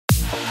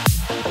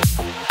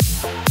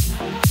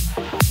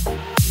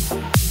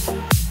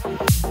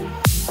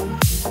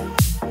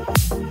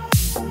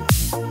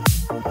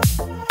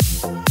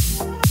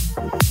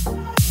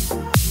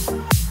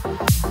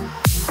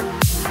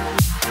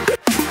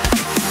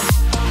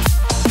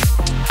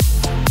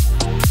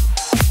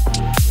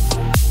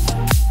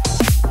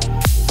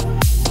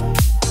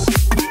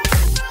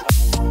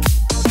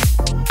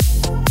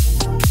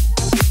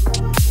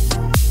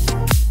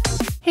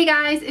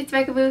guys, it's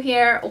Beccaboo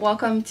here.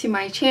 Welcome to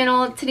my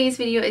channel. Today's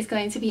video is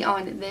going to be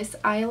on this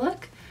eye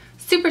look.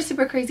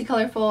 Super crazy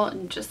colorful,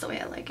 just the way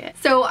I like it.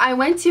 So I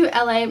went to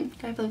LA. Do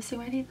I have lipstick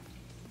ready?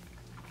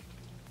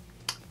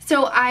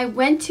 So I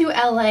went to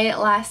LA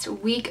last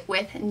week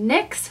with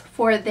NYX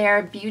for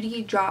their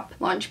beauty drop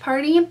launch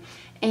party,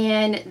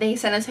 and they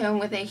sent us home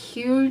with a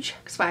huge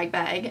swag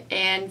bag,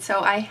 and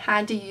so I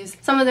had to use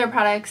some of their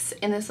products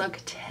in this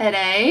look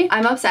today.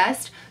 I'm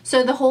obsessed.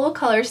 So the whole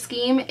color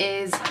scheme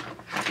is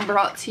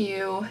brought to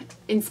you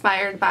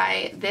inspired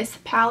by this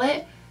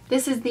palette.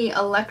 This is the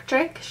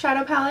Electric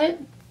shadow palette.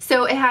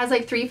 So it has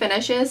like 3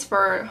 finishes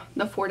for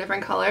the 4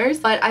 different colors,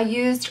 but I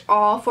used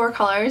all 4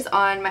 colors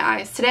on my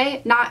eyes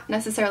today. Not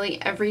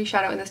necessarily every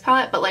shadow in this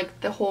palette, but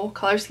like the whole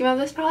color scheme of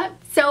this palette.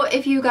 So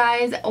if you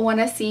guys want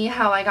to see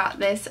how I got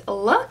this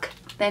look,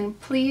 then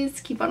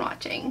please keep on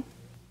watching.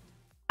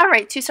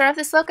 Alright, to start off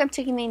this look, I'm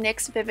taking the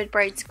NYX Vivid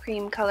Brights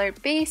Cream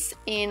Colored Base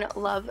in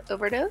Love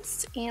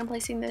Overdose and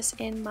placing this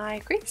in my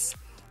crease.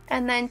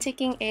 And then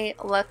taking a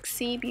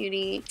Luxie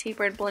Beauty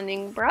Tapered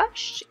Blending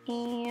Brush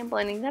and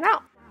blending that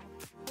out.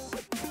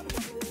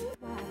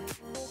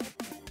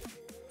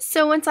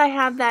 So once I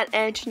have that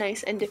edge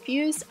nice and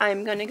diffused,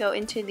 I'm going to go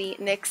into the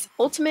NYX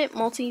Ultimate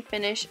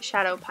Multi-Finish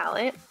Shadow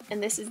Palette.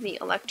 And this is the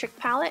Electric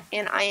palette,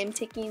 and I am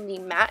taking the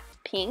matte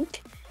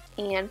pink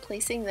and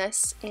placing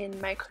this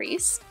in my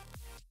crease.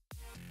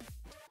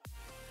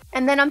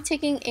 And then I'm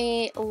taking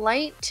a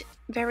light,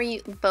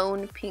 very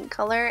bone pink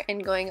color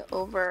and going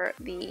over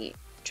the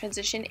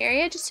transition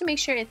area just to make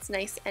sure it's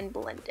nice and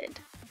blended.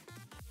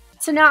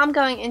 So now I'm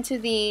going into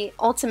the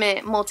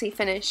Ultimate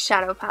Multi-Finish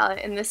Shadow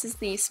Palette, and this is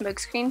the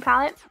Smokescreen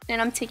palette,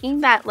 and I'm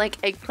taking that like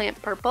eggplant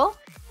purple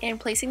and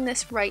placing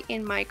this right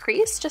in my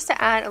crease just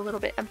to add a little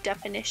bit of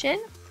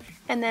definition.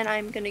 And then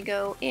I'm going to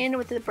go in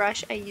with the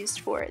brush I used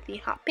for the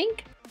hot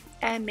pink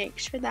and make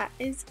sure that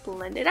is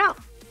blended out.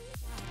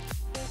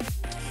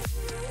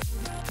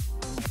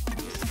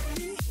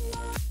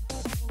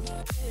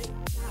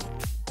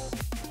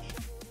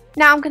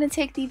 Now I'm going to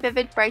take the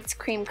Vivid Brights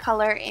Cream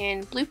Color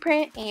in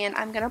Blueprint, and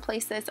I'm going to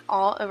place this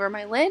all over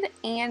my lid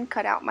and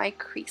cut out my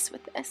crease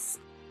with this.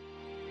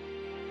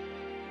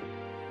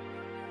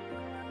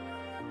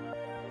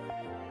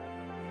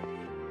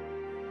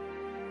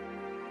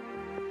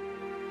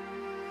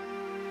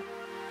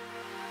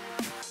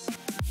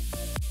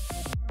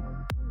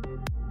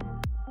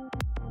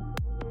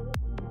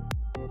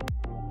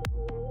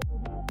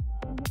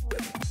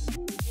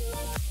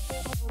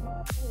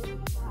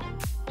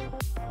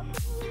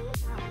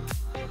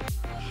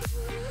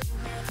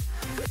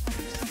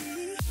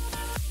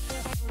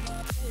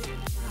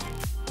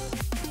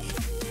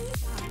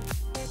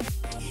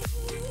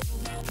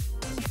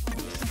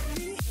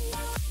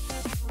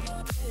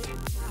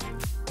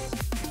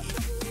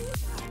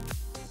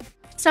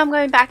 So I'm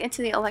going back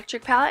into the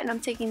Electric palette, and I'm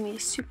taking the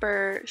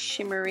super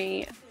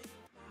shimmery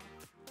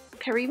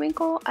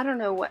periwinkle, I don't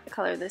know what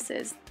color this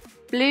is,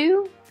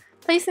 blue,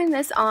 placing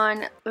this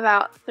on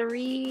about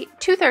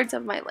 2/3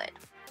 of my lid.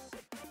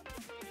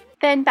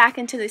 Then back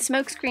into the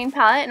Smokescreen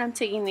palette, and I'm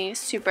taking the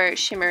super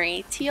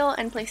shimmery teal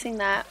and placing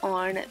that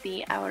on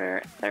the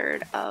outer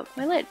third of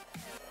my lid.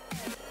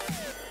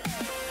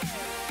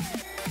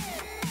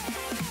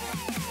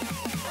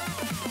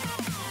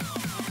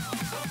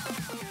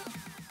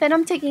 Then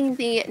I'm taking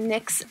the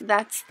NYX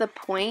That's the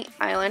Point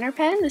eyeliner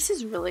pen. This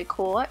is really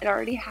cool. It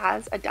already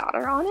has a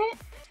dotter on it.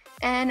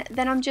 And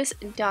then I'm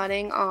just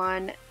dotting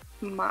on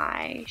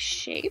my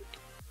shape,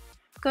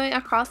 going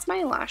across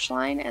my lash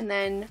line and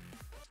then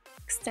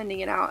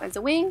extending it out as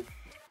a wing,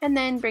 and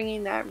then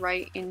bringing that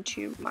right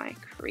into my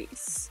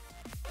crease.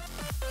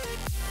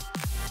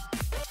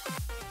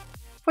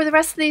 For the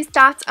rest of these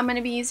dots, I'm going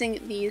to be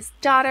using these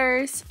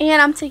dotters,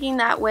 and I'm taking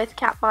that with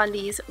Kat Von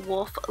D's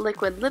Woolf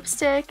liquid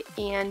lipstick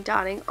and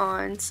dotting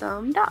on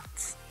some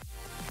dots.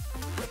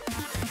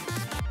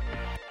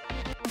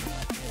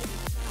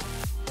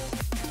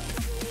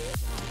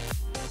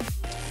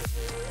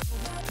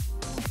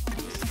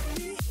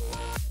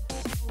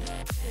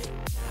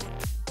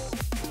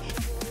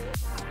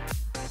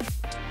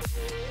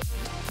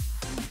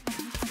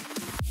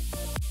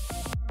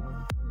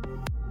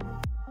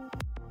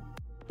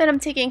 Then I'm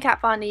taking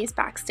Kat Von D's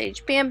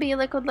Backstage Bambi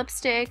liquid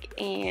lipstick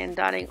and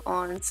dotting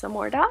on some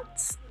more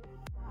dots.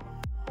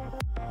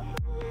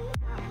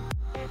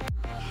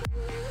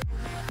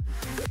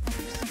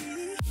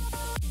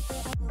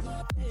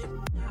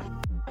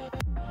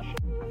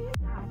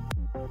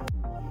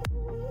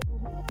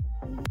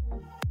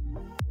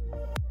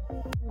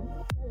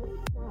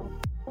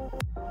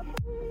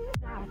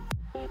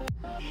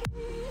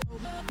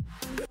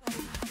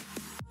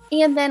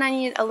 And then I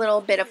need a little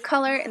bit of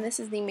color, and this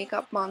is the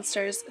Makeup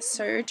Monster's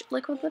Surge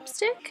liquid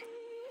lipstick.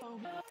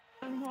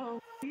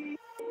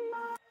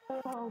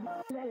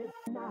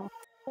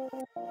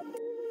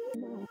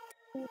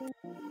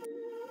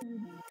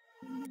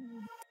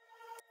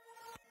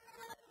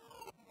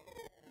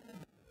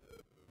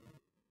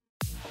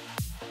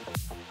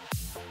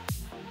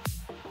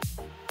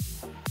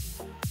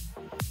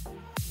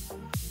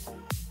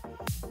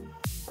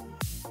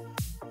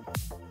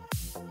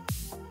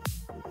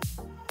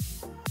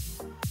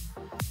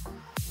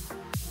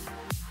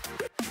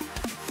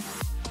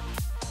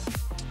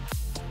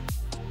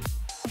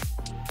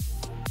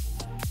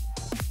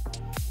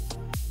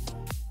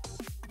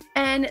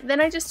 And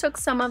then I just took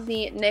some of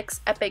the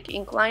NYX Epic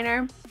Ink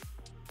Liner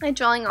and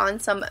drawing on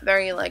some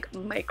very like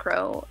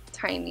micro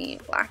tiny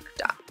black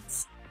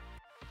dots.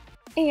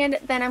 And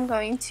then I'm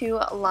going to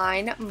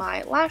line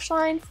my lash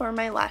line for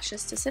my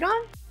lashes to sit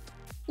on.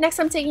 Next,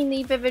 I'm taking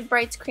the Vivid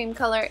Brights cream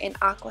color in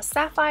Aqua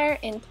Sapphire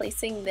and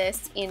placing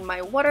this in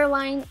my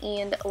waterline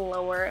and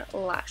lower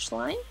lash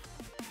line.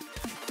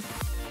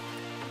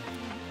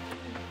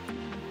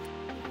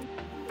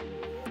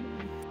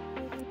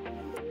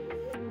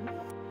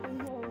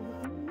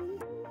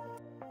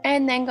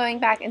 And then going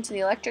back into the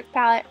electric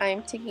palette,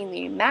 I'm taking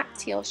the matte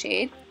teal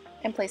shade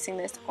and placing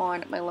this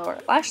on my lower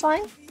lash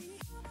line.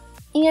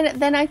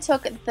 And then I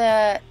took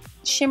the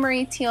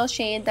shimmery teal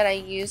shade that I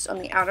used on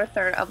the outer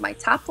third of my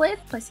top lid,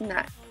 placing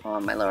that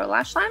on my lower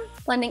lash line,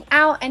 blending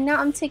out. And now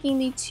I'm taking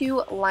the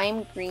two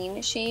lime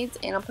green shades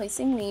and I'm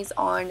placing these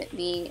on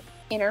the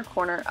inner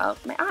corner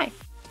of my eye.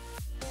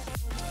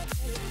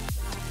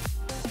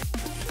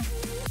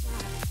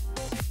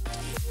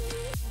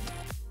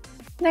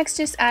 Next,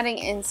 just adding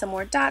in some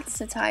more dots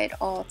to tie it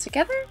all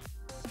together.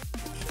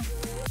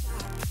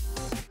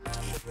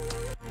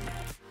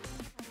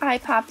 I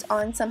popped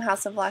on some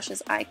House of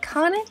Lashes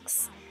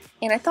Iconics,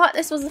 and I thought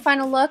this was the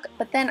final look,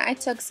 but then I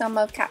took some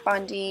of Kat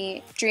Von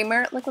D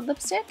Dreamer liquid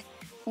lipstick,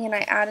 and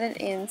I added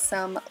in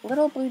some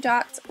little blue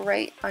dots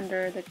right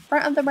under the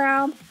front of the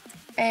brow,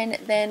 and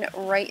then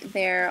right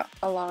there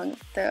along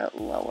the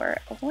lower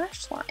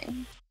lash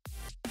line.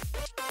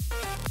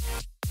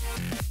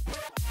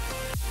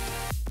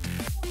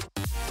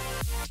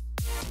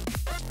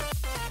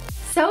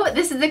 So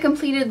this is the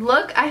completed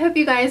look. I hope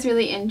you guys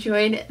really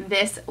enjoyed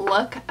this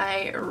look.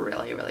 I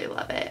really, really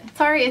love it.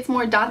 Sorry, it's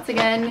more dots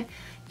again.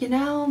 You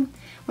know,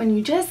 when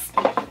you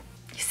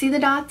see the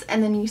dots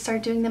and then you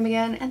start doing them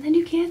again and then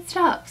you can't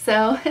stop.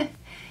 So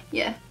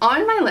yeah.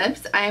 On my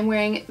lips, I am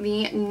wearing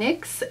the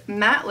NYX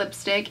matte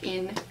lipstick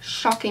in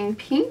Shocking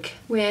Pink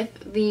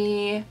with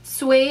the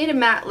Suede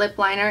matte lip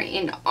liner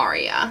in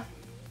Aria.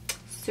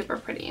 Super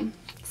pretty.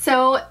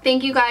 So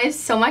thank you guys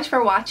so much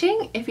for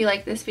watching. If you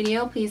like this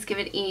video, please give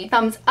it a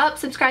thumbs up.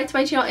 Subscribe to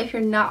my channel if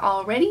you're not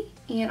already.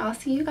 And I'll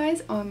see you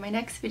guys on my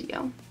next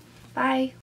video. Bye.